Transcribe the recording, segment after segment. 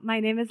My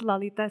name is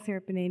Laalitha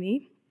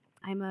Surapaneni.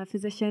 I'm a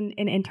physician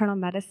in internal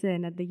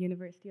medicine at the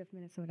University of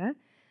Minnesota.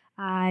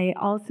 I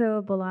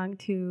also belong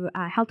to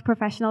Health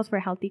Professionals for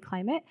a Healthy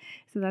Climate.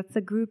 So that's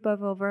a group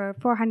of over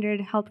 400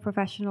 health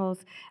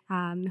professionals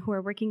who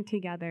are working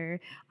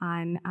together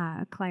on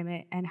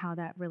climate and how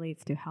that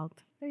relates to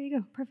health. There you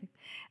go, perfect.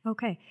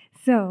 Okay,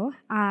 so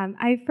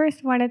I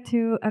first wanted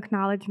to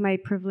acknowledge my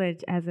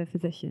privilege as a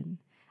physician.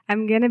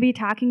 I'm going to be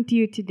talking to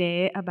you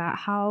today about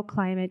how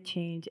climate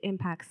change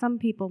impacts some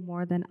people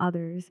more than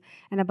others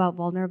and about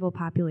vulnerable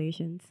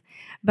populations.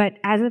 But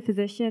as a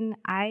physician,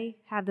 I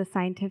have the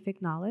scientific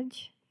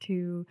knowledge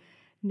to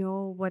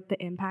know what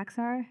the impacts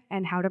are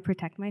and how to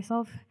protect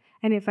myself.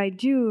 And if I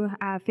do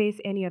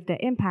face any of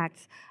the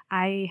impacts,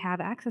 I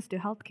have access to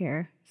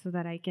healthcare so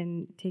that I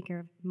can take care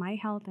of my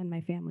health and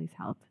my family's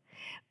health.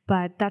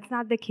 But that's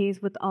not the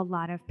case with a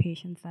lot of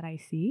patients that I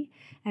see,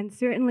 and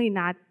certainly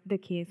not the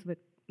case with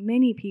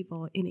many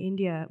people in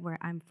India where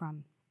I'm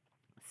from.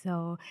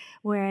 So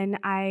when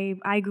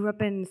I grew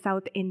up in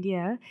South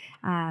India,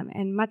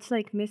 and much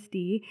like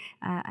Misty,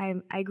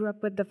 I grew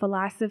up with the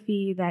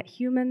philosophy that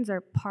humans are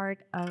part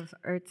of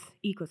Earth's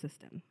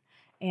ecosystem.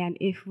 And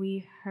if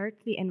we hurt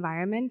the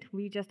environment,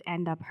 we just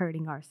end up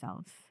hurting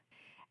ourselves.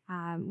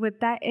 With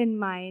that in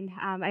mind,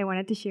 I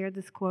wanted to share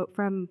this quote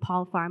from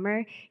Paul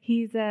Farmer.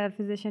 He's a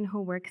physician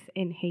who works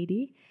in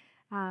Haiti.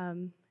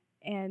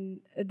 And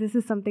this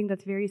is something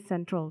that's very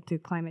central to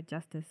climate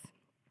justice.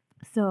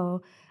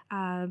 So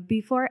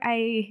before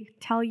I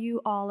tell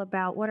you all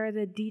about what are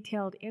the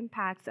detailed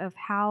impacts of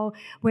how,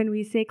 when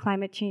we say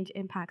climate change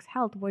impacts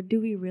health, what do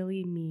we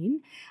really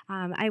mean?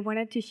 I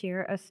wanted to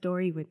share a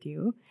story with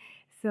you.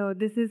 So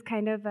this is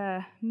kind of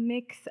a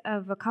mix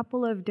of a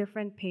couple of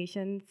different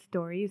patient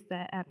stories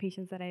that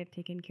patients that I have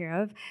taken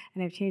care of,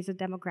 and I've changed the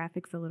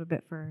demographics a little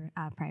bit for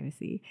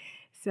privacy.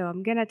 So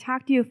I'm gonna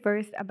talk to you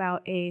first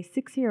about a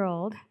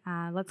 6-year-old.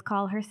 Let's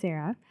call her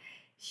Sarah.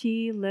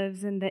 She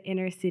lives in the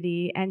inner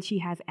city and she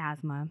has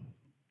asthma.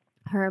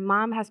 Her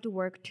mom has to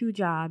work 2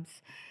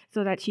 jobs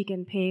so that she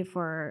can pay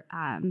for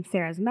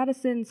Sarah's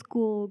medicine,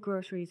 school,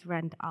 groceries,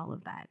 rent, all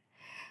of that.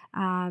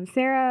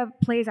 Sarah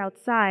plays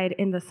outside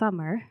in the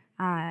summer.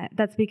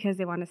 That's because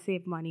they want to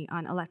save money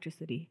on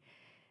electricity.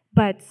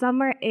 But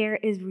summer air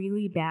is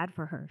really bad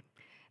for her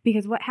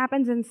because what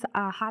happens in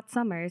hot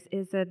summers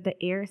is that the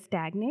air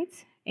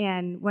stagnates,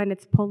 and when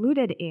it's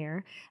polluted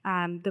air,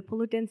 the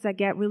pollutants that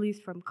get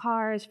released from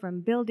cars,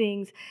 from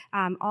buildings,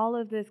 all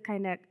of this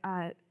kind of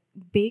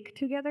bake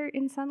together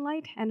in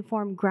sunlight and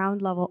form ground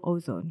level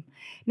ozone.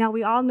 Now,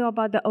 we all know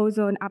about the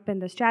ozone up in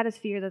the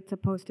stratosphere that's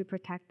supposed to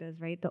protect us,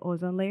 right? The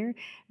ozone layer.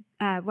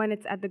 When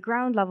it's at the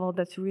ground level,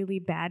 that's really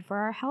bad for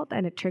our health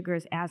and it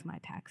triggers asthma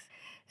attacks.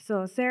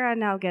 So Sarah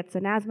now gets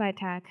an asthma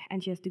attack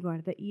and she has to go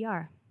into the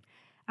ER.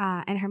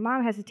 And her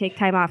mom has to take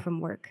time off from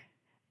work.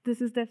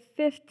 This is the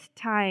 5th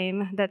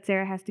time that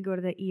Sarah has to go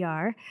to the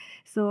ER.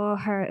 So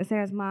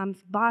Sarah's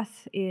mom's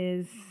boss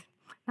is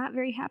not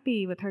very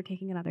happy with her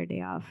taking another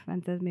day off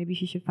and says maybe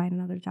she should find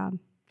another job.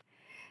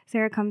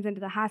 Sarah comes into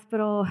the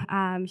hospital.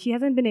 She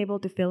hasn't been able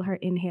to fill her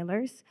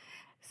inhalers,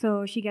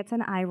 so she gets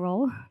an eye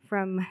roll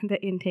from the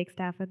intake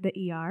staff at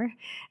the ER.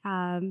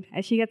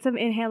 As she gets some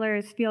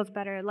inhalers, feels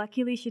better.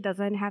 Luckily, she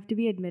doesn't have to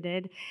be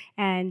admitted,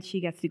 and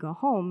she gets to go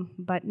home.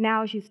 But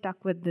now she's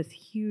stuck with this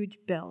huge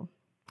bill.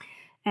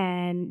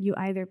 And you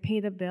either pay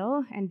the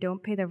bill and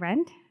don't pay the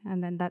rent,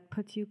 and then that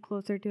puts you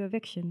closer to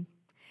eviction.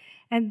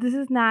 And this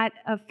is not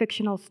a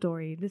fictional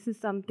story. This is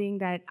something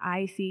that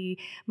I see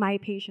my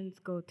patients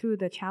go through,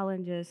 the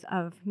challenges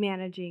of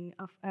managing,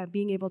 of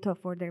being able to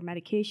afford their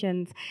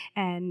medications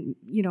and,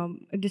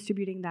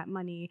 distributing that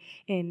money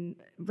in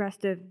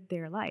rest of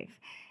their life.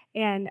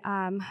 And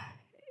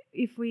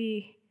if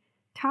we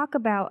talk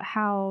about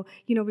how,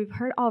 we've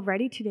heard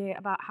already today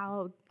about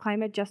how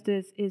climate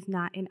justice is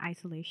not in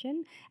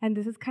isolation. And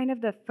this is kind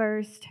of the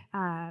first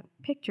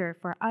picture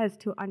for us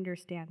to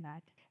understand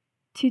that.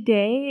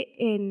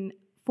 Today,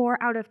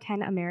 4 out of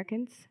 10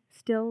 Americans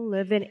still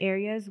live in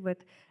areas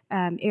with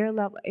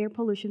air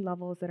pollution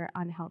levels that are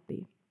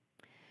unhealthy.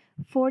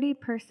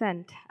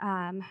 40%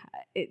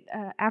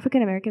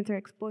 African Americans are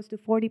exposed to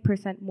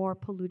 40% more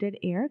polluted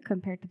air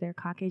compared to their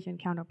Caucasian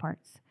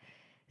counterparts.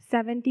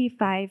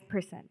 75%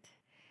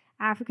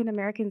 African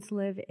Americans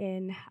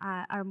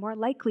are more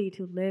likely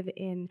to live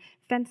in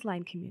fence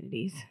line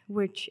communities,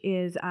 which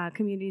is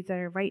communities that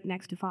are right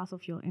next to fossil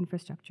fuel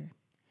infrastructure.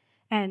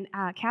 And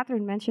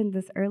Catherine mentioned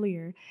this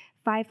earlier,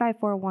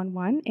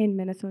 55411 in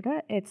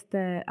Minnesota, it's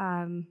the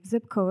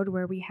zip code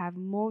where we have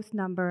most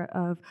number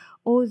of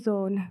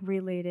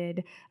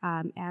ozone-related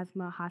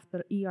asthma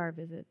hospital ER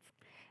visits.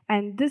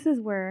 And this is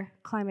where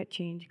climate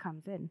change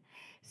comes in.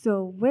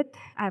 So with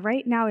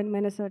right now in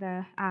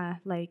Minnesota,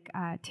 like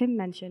Tim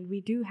mentioned,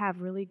 we do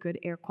have really good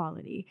air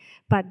quality,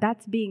 but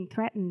that's being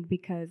threatened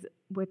because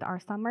with our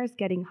summers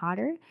getting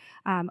hotter,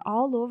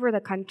 all over the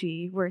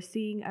country, we're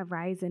seeing a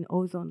rise in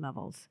ozone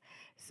levels.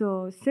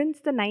 So since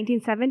the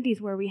 1970s,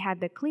 where we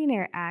had the Clean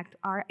Air Act,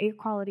 our air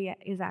quality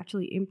is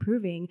actually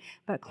improving,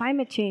 but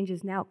climate change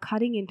is now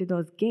cutting into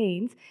those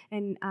gains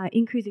and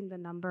increasing the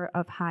number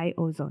of high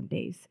ozone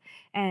days.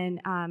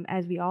 And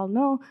as we all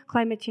know,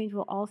 climate change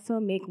will also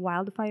make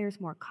wildfires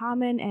more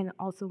common and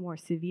also more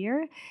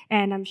severe.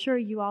 And I'm sure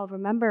you all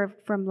remember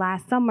from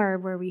last summer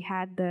where we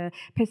had the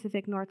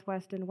Pacific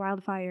Northwest and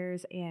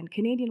wildfires and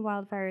Canadian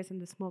wildfires,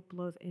 and the smoke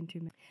blows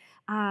into.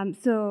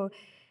 So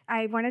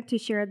I wanted to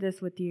share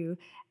this with you.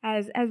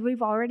 As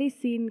we've already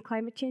seen,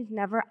 climate change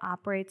never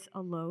operates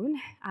alone.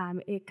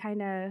 It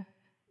kind of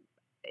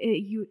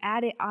you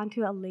add it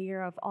onto a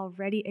layer of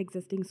already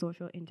existing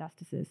social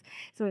injustices.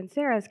 So in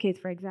Sarah's case,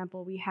 for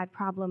example, we had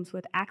problems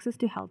with access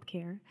to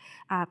healthcare,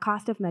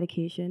 cost of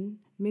medication,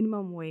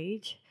 minimum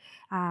wage.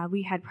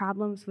 We had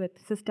problems with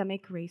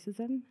systemic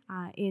racism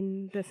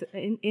in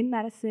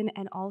medicine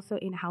and also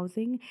in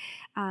housing.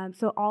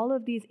 So all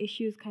of these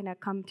issues kind of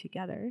come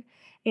together.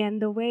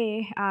 And the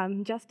way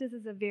justice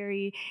is a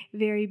very,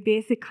 very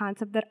basic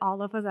concept that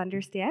all of us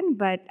understand,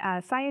 but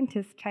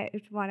scientists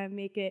want to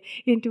make it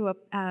into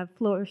a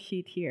flow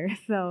sheet here.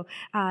 So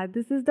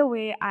this is the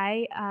way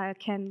I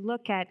can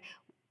look at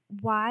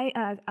why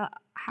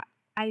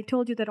I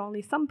told you that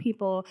only some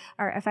people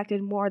are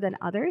affected more than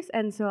others.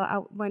 And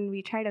so when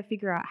we try to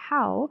figure out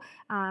how,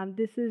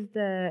 this is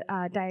the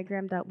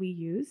diagram that we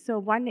use. So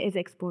one is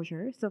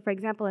exposure. So for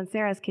example, in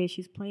Sarah's case,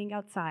 she's playing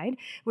outside,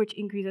 which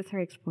increases her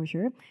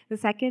exposure. The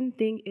second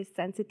thing is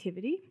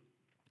sensitivity.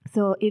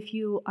 So if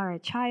you are a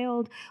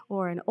child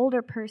or an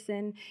older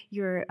person,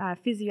 your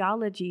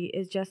physiology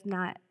is just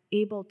not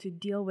able to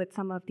deal with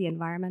some of the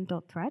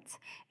environmental threats.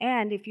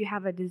 And if you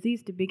have a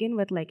disease to begin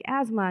with, like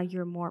asthma,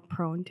 you're more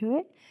prone to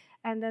it.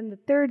 And then the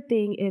third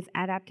thing is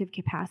adaptive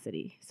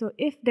capacity. So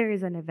if there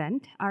is an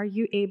event, are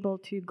you able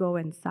to go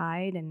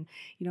inside and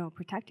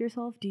protect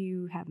yourself? Do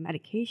you have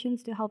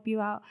medications to help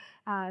you out?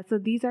 So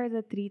these are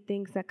the three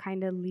things that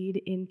kind of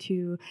lead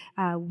into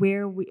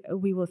where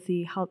we will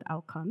see health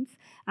outcomes.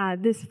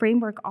 This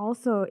framework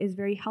also is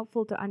very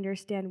helpful to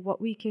understand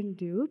what we can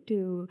do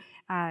to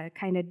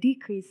kind of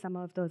decrease some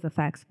of those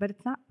effects, but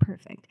it's not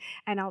perfect.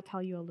 And I'll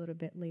tell you a little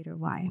bit later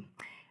why.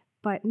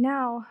 But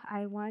now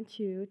I want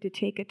you to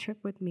take a trip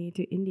with me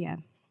to India.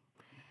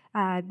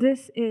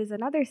 This is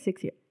another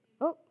 6-year.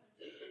 Oh,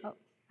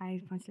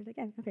 I punched it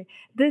again. Okay,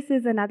 this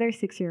is another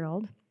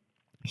 6-year-old.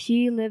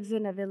 She lives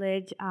in a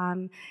village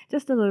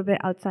just a little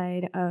bit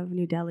outside of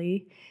New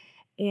Delhi,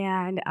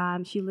 and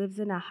she lives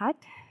in a hut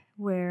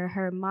where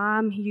her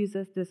mom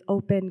uses this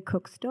open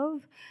cook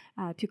stove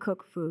to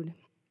cook food.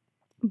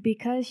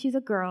 Because she's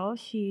a girl,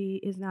 she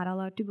is not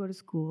allowed to go to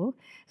school,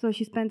 so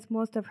she spends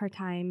most of her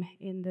time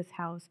in this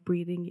house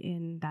breathing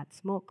in that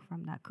smoke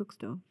from that cook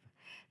stove.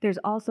 There's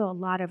also a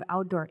lot of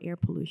outdoor air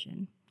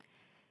pollution.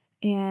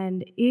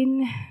 And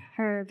in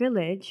her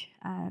village,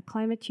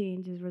 climate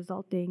change is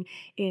resulting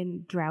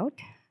in drought,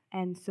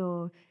 and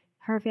so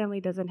her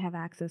family doesn't have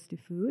access to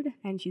food,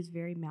 and she's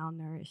very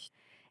malnourished.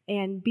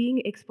 And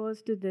being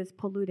exposed to this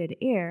polluted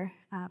air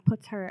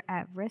puts her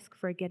at risk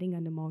for getting a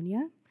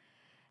pneumonia.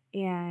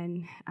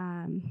 And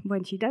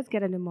when she does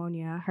get a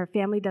pneumonia, her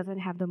family doesn't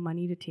have the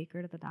money to take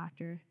her to the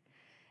doctor.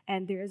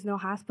 And there is no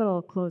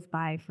hospital close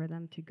by for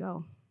them to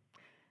go.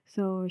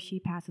 So she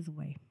passes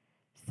away.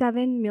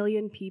 7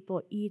 million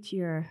people each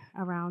year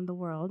around the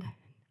world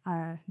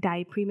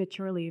die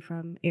prematurely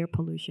from air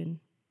pollution.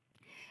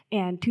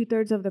 And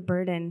 2/3 of the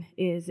burden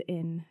is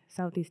in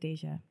Southeast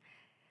Asia.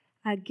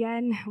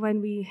 Again, when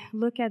we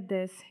look at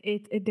this,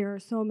 there are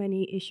so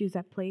many issues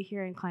at play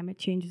here, and climate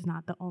change is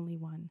not the only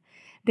one.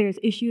 There's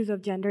issues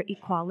of gender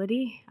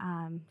equality,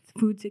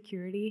 food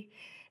security.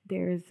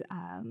 There's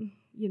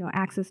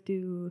access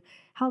to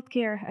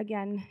healthcare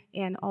again,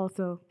 and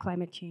also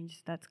climate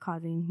change that's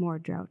causing more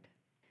drought.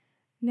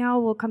 Now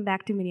we'll come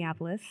back to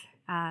Minneapolis.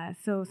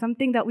 So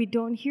something that we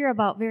don't hear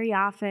about very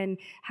often,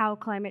 how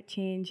climate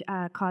change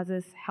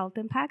causes health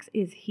impacts,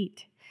 is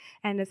heat.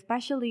 And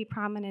especially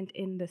prominent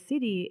in the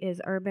city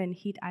is urban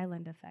heat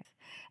island effects.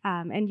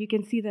 And you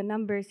can see the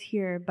numbers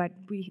here, but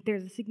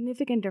there's a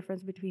significant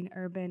difference between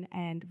urban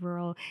and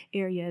rural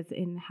areas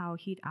in how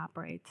heat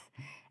operates.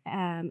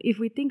 If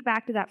we think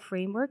back to that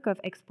framework of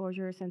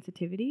exposure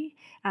sensitivity,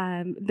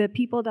 the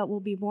people that will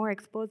be more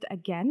exposed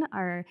again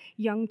are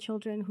young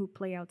children who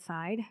play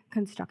outside,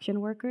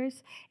 construction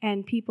workers,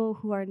 and people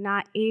who are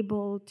not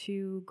able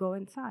to go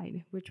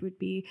inside, which would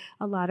be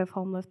a lot of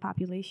homeless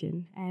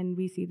population. And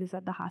we see this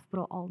at the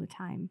hospital all the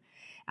time.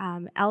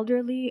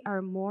 Elderly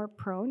are more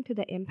prone to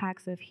the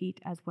impacts of heat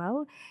as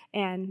well,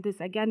 and this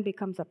again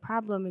becomes a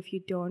problem if you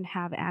don't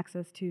have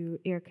access to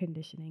air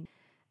conditioning.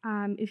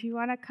 If you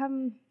want to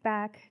come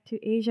back to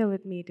Asia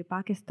with me, to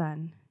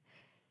Pakistan,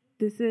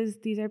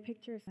 these are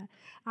pictures.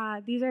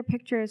 These are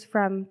pictures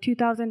from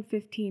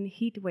 2015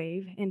 heat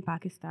wave in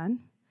Pakistan.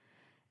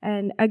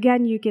 And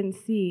again, you can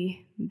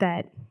see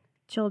that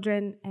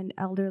children and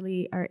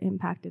elderly are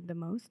impacted the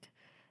most.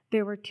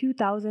 There were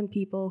 2,000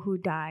 people who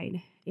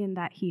died in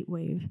that heat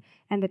wave,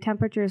 and the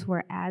temperatures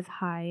were as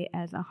high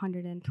as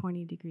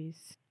 120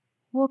 degrees.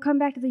 We'll come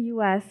back to the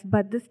US,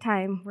 but this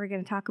time we're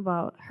going to talk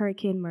about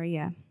Hurricane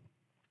Maria.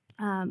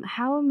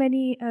 How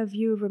many of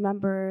you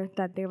remember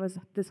that there was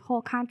this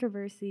whole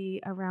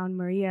controversy around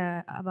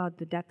Maria about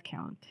the death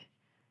count?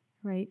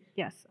 Right?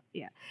 Yes.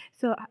 Yeah.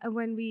 So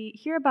when we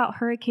hear about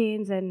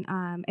hurricanes and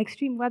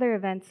extreme weather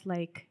events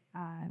like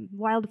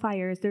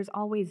wildfires, there's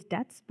always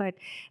deaths. But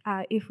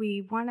if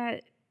we want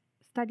to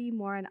study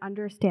more and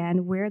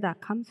understand where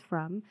that comes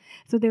from,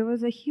 so there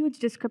was a huge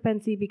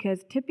discrepancy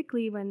because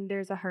typically when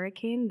there's a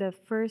hurricane, the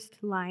first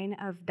line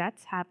of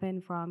deaths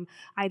happen from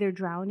either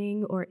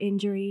drowning or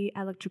injury,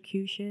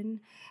 electrocution.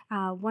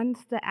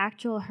 Once the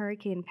actual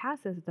hurricane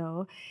passes,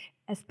 though,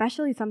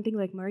 especially something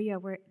like Maria,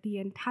 where the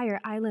entire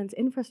island's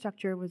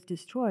infrastructure was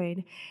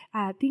destroyed,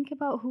 think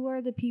about who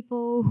are the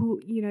people who,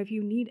 if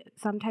you need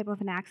some type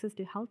of an access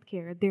to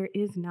healthcare, there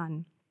is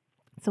none.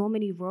 So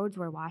many roads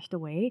were washed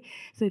away.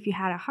 So if you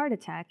had a heart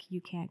attack, you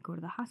can't go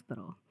to the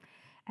hospital.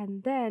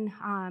 And then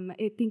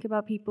think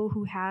about people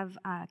who have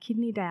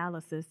kidney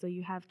dialysis. So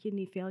you have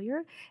kidney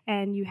failure,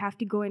 and you have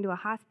to go into a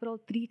hospital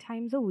 3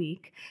 times a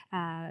week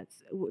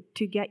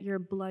to get your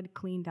blood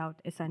cleaned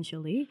out,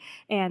 essentially.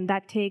 And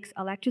that takes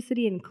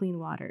electricity and clean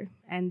water.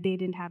 And they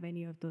didn't have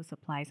any of those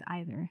supplies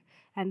either.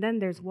 And then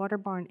there's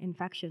waterborne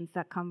infections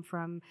that come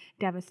from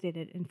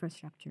devastated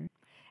infrastructure.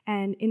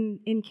 And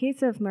in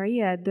case of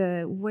Maria,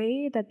 the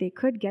way that they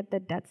could get the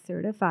death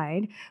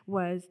certified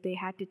was they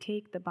had to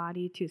take the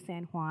body to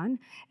San Juan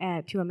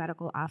to a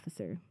medical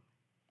officer.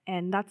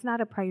 And that's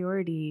not a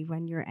priority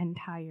when your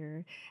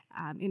entire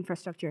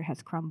infrastructure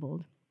has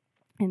crumbled.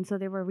 And so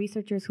there were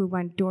researchers who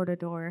went door to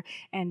door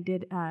and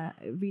did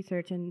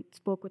research and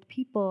spoke with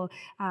people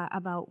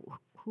about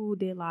who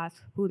they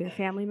lost, who their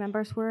family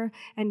members were.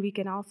 And we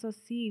can also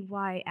see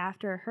why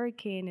after a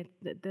hurricane,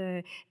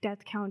 the death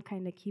count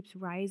kind of keeps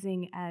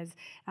rising as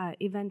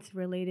events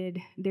related,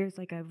 there's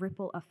like a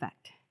ripple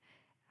effect.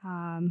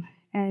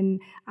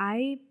 And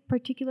I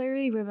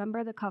particularly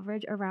remember the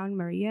coverage around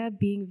Maria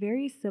being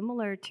very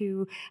similar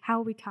to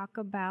how we talk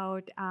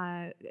about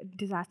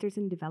disasters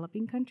in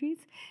developing countries.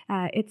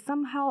 It's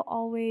somehow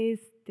always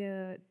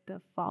the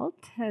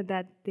fault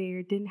that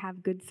they didn't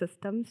have good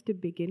systems to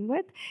begin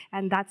with,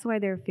 and that's why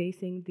they're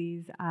facing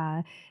these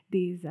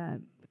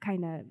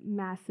kind of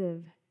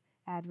massive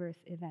adverse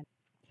events.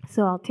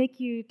 So I'll take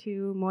you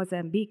to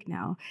Mozambique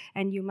now,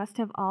 and you must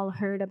have all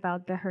heard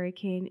about the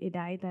Hurricane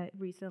Idai that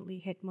recently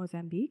hit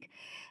Mozambique.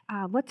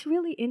 What's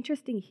really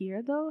interesting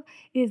here, though,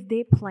 is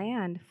they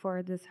planned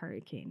for this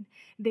hurricane.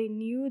 They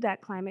knew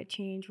that climate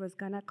change was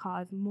going to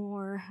cause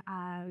more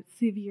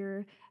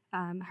severe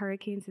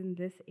hurricanes in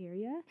this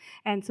area,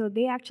 and so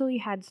they actually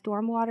had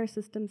stormwater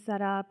systems set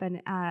up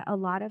and a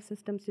lot of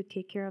systems to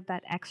take care of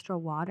that extra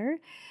water.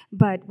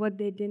 But what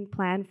they didn't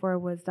plan for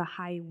was the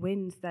high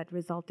winds that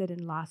resulted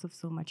in loss of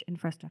so much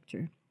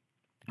infrastructure.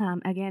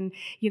 Again,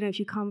 if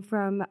you come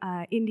from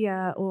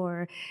India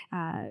or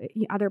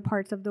other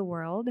parts of the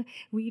world,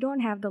 we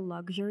don't have the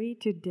luxury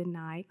to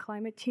deny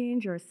climate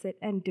change or sit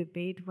and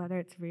debate whether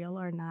it's real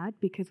or not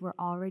because we're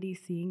already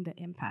seeing the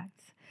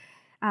impacts.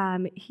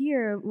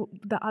 Here,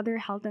 the other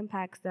health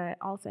impacts that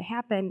also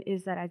happen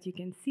is that, as you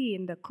can see,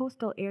 in the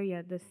coastal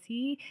area, the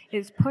sea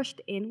is pushed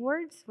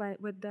inwards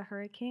with the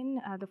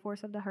hurricane, the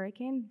force of the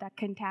hurricane, that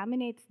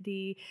contaminates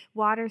the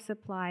water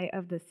supply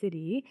of the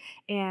city.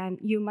 And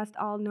you must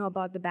all know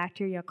about the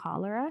bacteria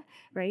cholera,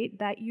 right?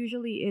 That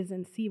usually is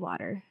in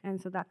seawater. And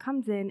so that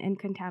comes in and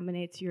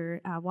contaminates your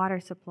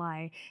water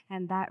supply,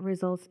 and that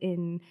results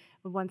in,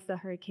 once the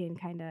hurricane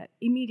kind of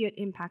immediate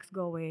impacts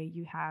go away,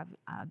 you have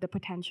the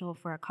potential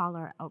for a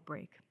cholera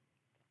outbreak.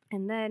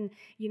 And then,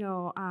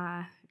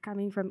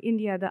 coming from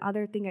India, the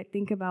other thing I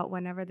think about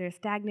whenever there's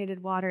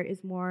stagnated water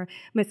is more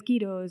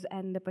mosquitoes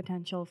and the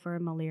potential for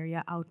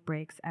malaria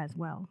outbreaks as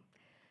well.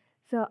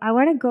 So I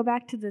want to go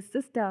back to the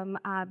system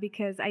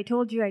because I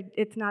told you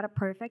it's not a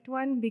perfect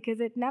one because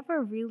it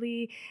never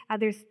really,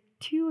 there's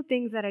 2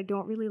 things that I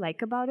don't really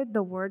like about it.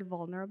 The word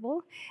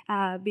vulnerable,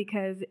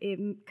 because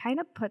it kind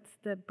of puts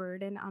the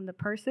burden on the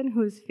person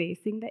who's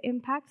facing the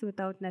impacts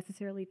without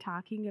necessarily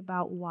talking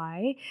about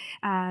why.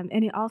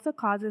 And it also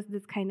causes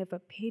this kind of a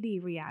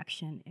pity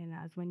reaction in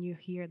us when you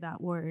hear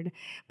that word.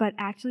 But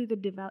actually,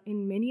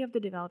 in many of the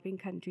developing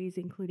countries,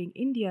 including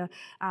India,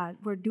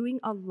 we're doing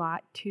a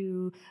lot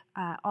to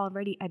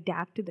already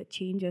adapt to the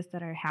changes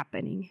that are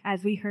happening.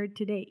 As we heard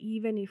today,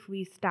 even if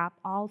we stop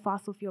all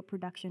fossil fuel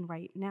production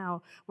right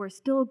now, we're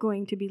still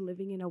going to be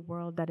living in a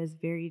world that is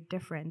very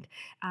different.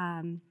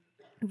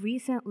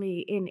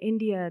 recently in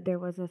India there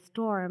was a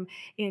storm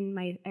in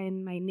my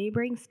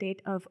neighboring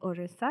state of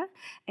Orissa,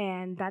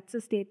 and that's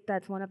a state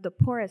that's one of the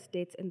poorest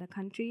states in the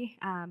country.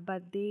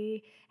 But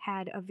they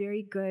had a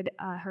very good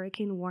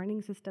hurricane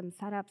warning system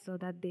set up so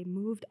that they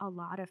moved a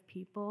lot of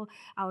people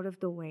out of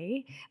the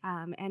way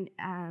and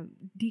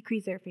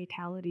decreased their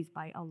fatalities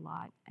by a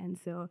lot. And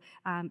so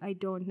I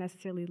don't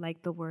necessarily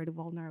like the word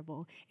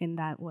vulnerable in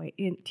that way,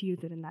 to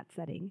use it in that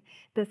setting.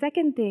 The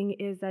second thing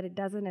is that it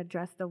doesn't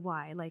address the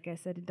why. Like I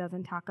said, it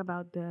doesn't talk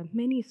about the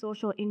many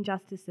social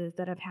injustices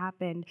that have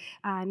happened,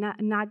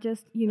 not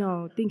just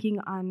thinking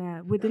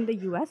on within the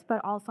U.S.,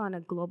 but also on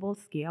a global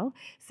scale.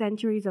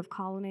 Centuries of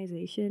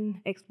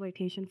colonization,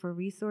 exploitation for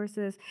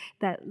resources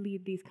that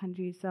lead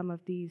some of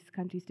these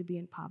countries to be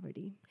in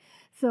poverty.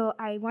 So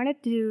I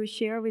wanted to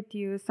share with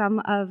you some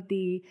of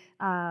the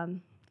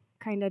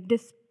kind of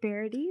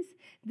disparities.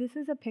 This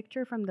is a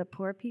picture from the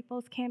Poor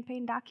People's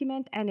Campaign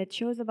document, and it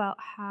shows about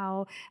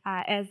how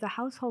as the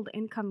household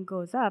income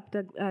goes up,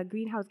 the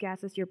greenhouse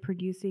gases you're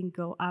producing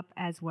go up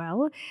as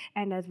well.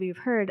 And as we've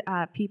heard,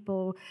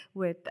 people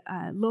with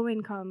low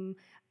income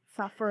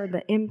suffer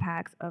the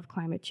impacts of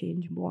climate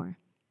change more.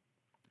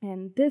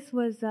 And this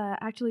was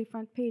actually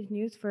front page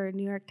news for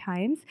New York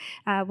Times.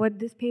 What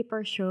this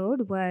paper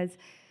showed was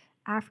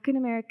African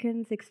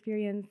Americans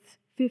experience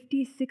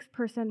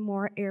 56%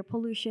 more air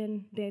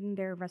pollution than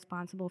they're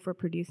responsible for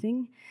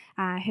producing.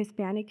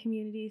 Hispanic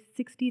communities,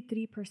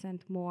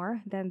 63%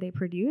 more than they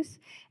produce.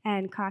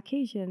 And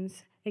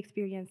Caucasians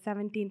experience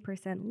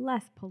 17%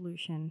 less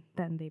pollution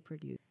than they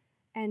produce.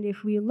 And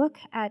if we look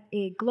at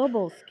a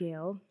global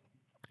scale,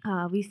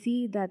 we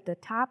see that the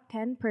top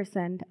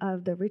 10%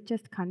 of the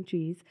richest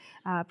countries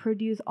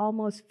produce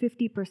almost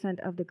 50%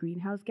 of the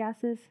greenhouse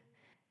gases.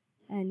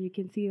 And you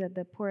can see that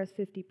the poorest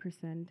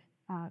 50%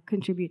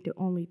 contribute to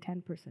only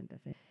 10% of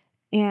it.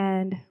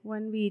 And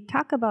when we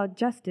talk about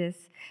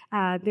justice,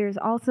 there's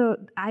also,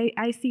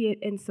 I see it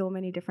in so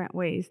many different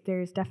ways.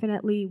 There's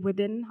definitely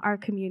within our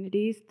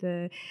communities,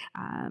 the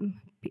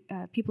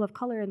people of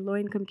color and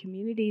low-income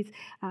communities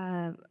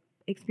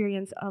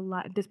experience a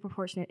lot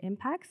disproportionate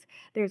impacts.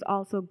 There's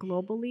also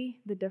globally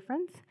the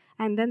difference.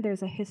 And then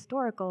there's a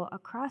historical,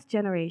 across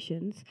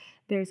generations,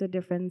 there's a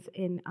difference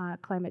in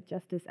climate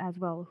justice as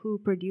well, who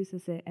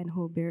produces it and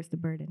who bears the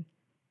burden.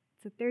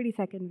 It's a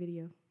 30-second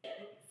video.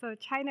 So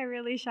China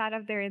really shot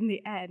up there in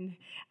the end,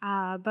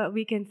 but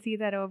we can see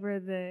that over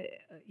the,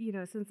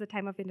 since the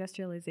time of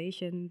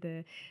industrialization,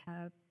 the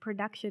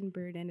production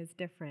burden is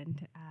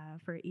different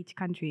for each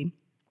country.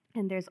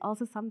 And there's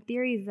also some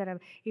theories that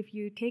if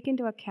you take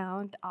into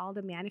account all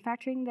the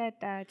manufacturing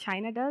that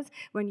China does,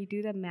 when you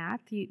do the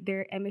math,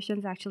 their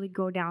emissions actually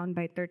go down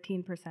by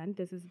 13%.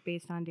 This is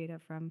based on data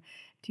from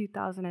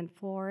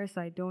 2004, so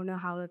I don't know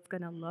how it's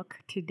going to look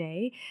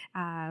today.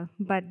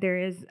 But there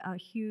is a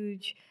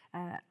huge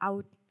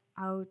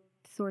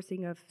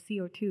outsourcing of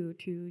CO2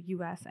 to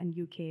US and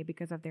UK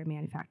because of their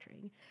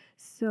manufacturing.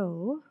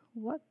 So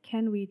what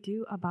can we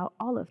do about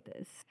all of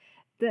this?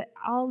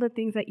 All the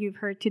things that you've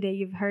heard today,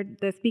 you've heard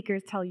the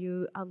speakers tell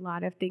you a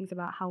lot of things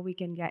about how we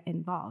can get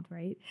involved,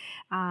 right?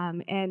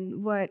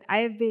 And what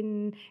I've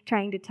been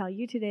trying to tell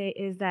you today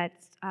is that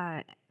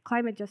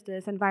climate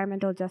justice,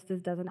 environmental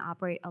justice doesn't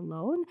operate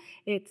alone.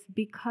 It's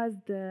because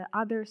the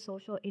other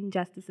social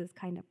injustices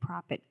kind of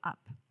prop it up.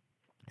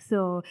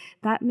 So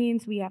that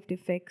means we have to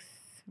fix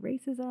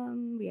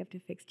racism, we have to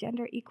fix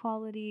gender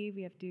equality,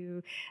 we have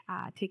to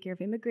take care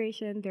of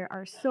immigration. There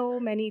are so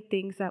many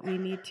things that we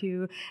need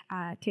to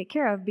take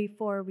care of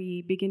before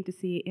we begin to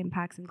see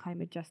impacts in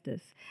climate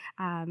justice.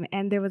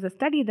 And there was a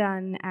study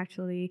done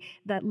actually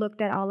that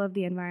looked at all of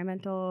the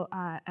environmental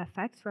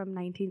effects from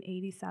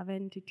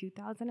 1987 to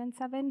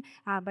 2007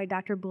 by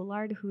Dr.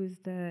 Bullard, who's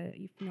the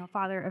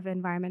father of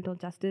environmental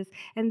justice.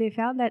 And they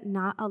found that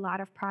not a lot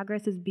of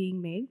progress is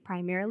being made,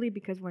 primarily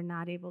because we're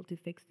not able to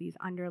fix these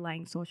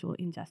underlying social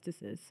injustices.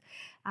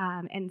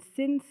 And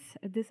since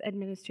this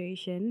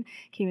administration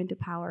came into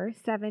power,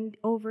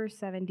 over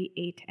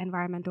 78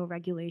 environmental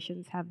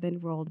regulations have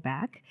been rolled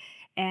back.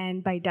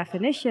 And by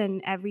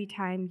definition, every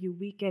time you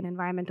weaken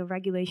environmental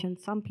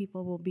regulations, some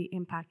people will be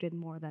impacted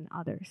more than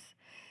others.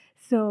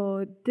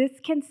 So this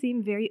can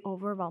seem very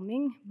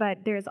overwhelming,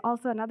 but there's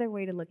also another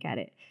way to look at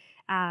it.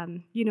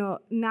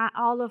 Not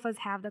all of us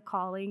have the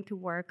calling to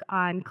work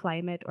on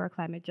climate or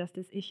climate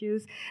justice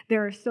issues.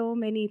 There are so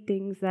many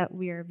things that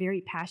we are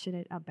very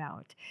passionate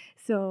about.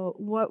 So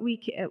what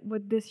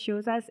this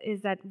shows us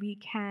is that we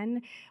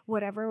can,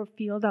 whatever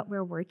field that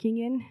we're working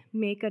in,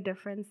 make a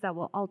difference that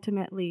will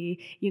ultimately,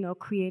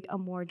 create a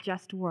more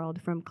just world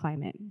from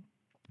climate.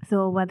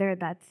 So whether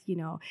that's,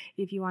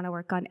 if you want to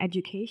work on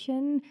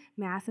education,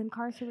 mass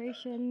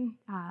incarceration,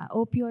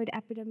 opioid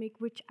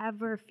epidemic,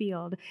 whichever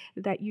field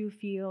that you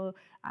feel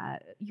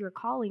you're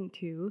calling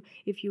to,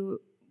 if you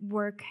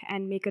work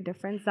and make a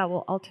difference, that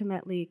will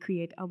ultimately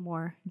create a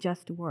more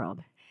just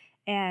world.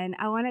 And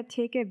I want to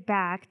take it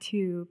back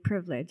to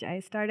privilege.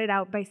 I started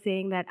out by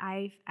saying that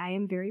I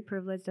am very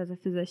privileged as a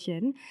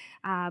physician,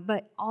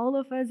 but all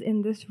of us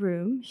in this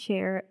room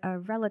share a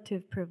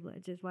relative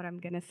privilege, is what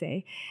I'm going to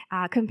say,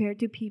 compared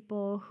to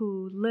people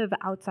who live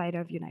outside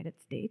of United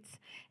States.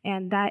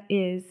 And that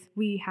is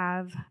we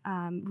have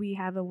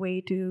a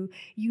way to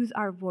use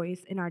our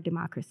voice in our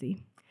democracy.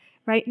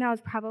 Right now is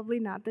probably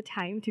not the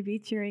time to be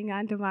cheering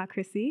on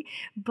democracy,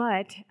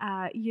 but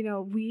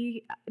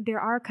there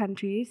are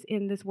countries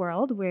in this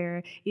world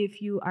where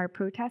if you are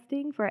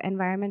protesting for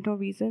environmental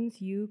reasons,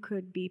 you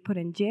could be put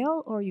in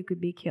jail or you could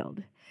be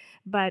killed.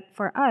 But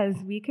for us,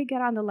 we could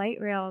get on the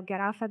light rail, get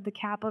off at the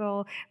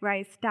Capitol,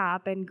 right,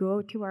 stop, and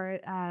go to our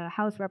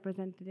House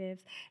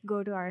representatives,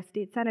 go to our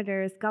state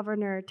senators,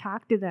 governor,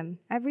 talk to them.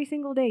 Every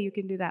single day you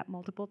can do that.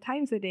 Multiple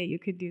times a day you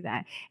could do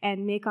that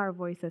and make our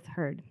voices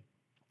heard.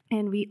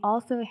 And we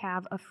also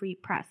have a free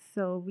press.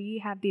 So we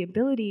have the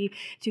ability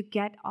to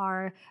get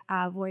our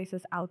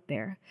voices out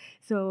there.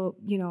 So,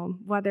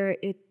 whether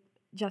it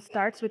just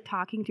starts with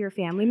talking to your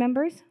family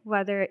members,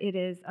 whether it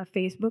is a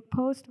Facebook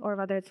post or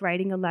whether it's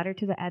writing a letter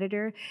to the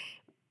editor,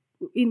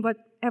 in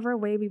whatever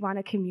way we want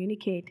to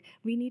communicate,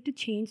 we need to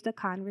change the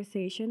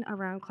conversation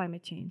around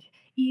climate change.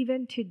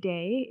 Even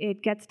today,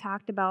 it gets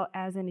talked about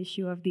as an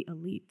issue of the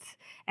elites.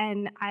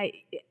 And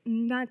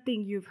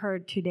nothing you've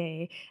heard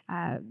today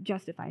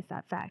justifies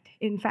that fact.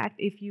 In fact,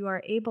 if you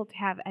are able to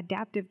have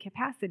adaptive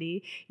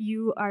capacity,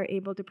 you are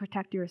able to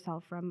protect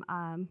yourself from,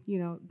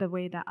 the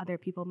way that other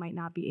people might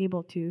not be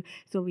able to.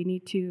 So we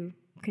need to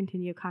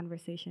continue a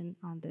conversation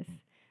on this.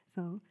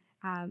 So.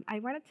 I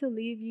wanted to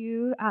leave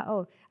you,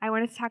 I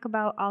wanted to talk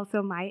about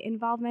also my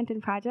involvement in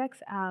projects.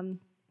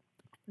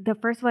 The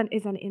first one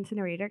is an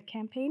incinerator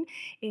campaign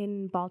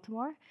in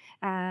Baltimore.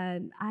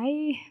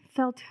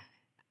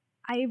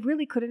 I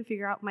really couldn't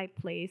figure out my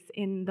place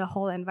in the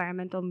whole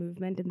environmental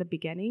movement in the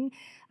beginning.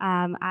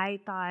 I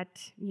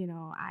thought,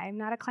 I'm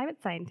not a climate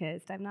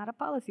scientist. I'm not a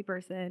policy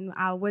person.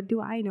 What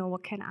do I know?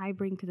 What can I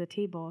bring to the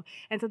table?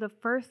 And so the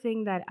first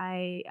thing that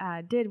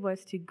I did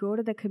was to go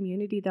to the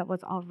community that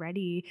was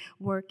already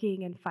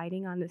working and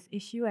fighting on this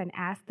issue and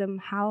ask them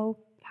how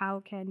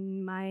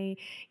can my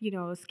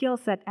skill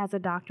set as a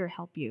doctor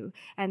help you.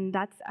 And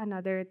that's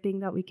another thing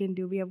that we can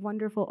do. We have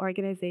wonderful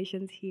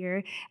organizations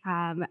here.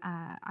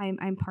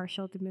 I'm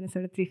partial to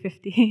Minnesota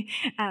 350,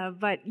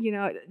 but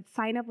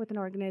sign up with an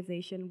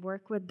organization,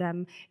 work with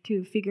them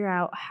to figure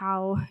out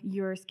how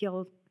your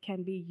skills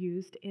can be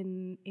used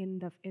in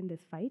this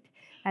fight.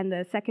 And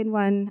the second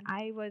one,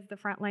 I was the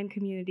frontline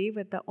community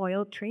with the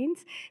oil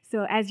trains.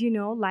 So as you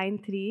know, Line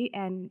 3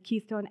 and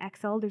Keystone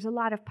XL, there's a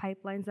lot of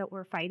pipelines that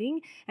we're fighting.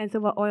 And so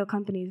what oil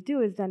companies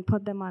do is then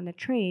put them on a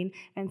train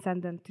and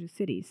send them through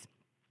cities.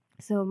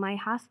 So my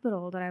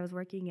hospital that I was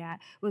working at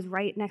was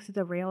right next to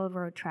the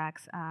railroad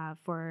tracks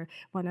for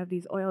one of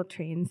these oil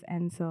trains.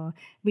 And so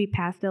we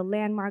passed a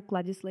landmark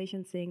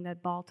legislation saying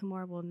that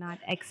Baltimore will not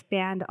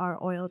expand our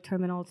oil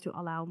terminals to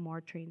allow more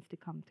trains to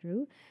come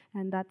through.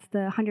 And that's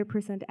the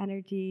 100%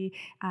 energy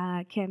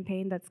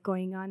campaign that's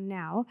going on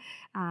now.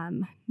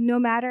 No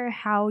matter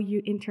how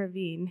you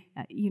intervene,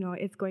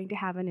 it's going to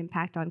have an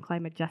impact on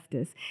climate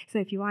justice. So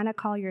if you want to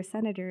call your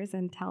senators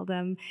and tell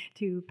them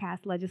to pass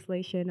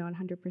legislation on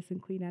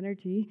 100% clean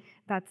energy,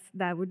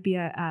 that would be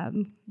a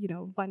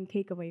one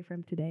takeaway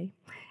from today.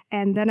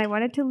 And then I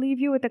wanted to leave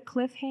you with a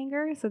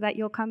cliffhanger so that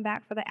you'll come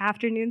back for the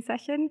afternoon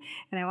session.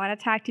 And I want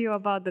to talk to you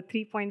about the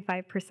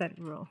 3.5%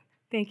 rule.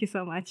 Thank you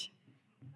so much.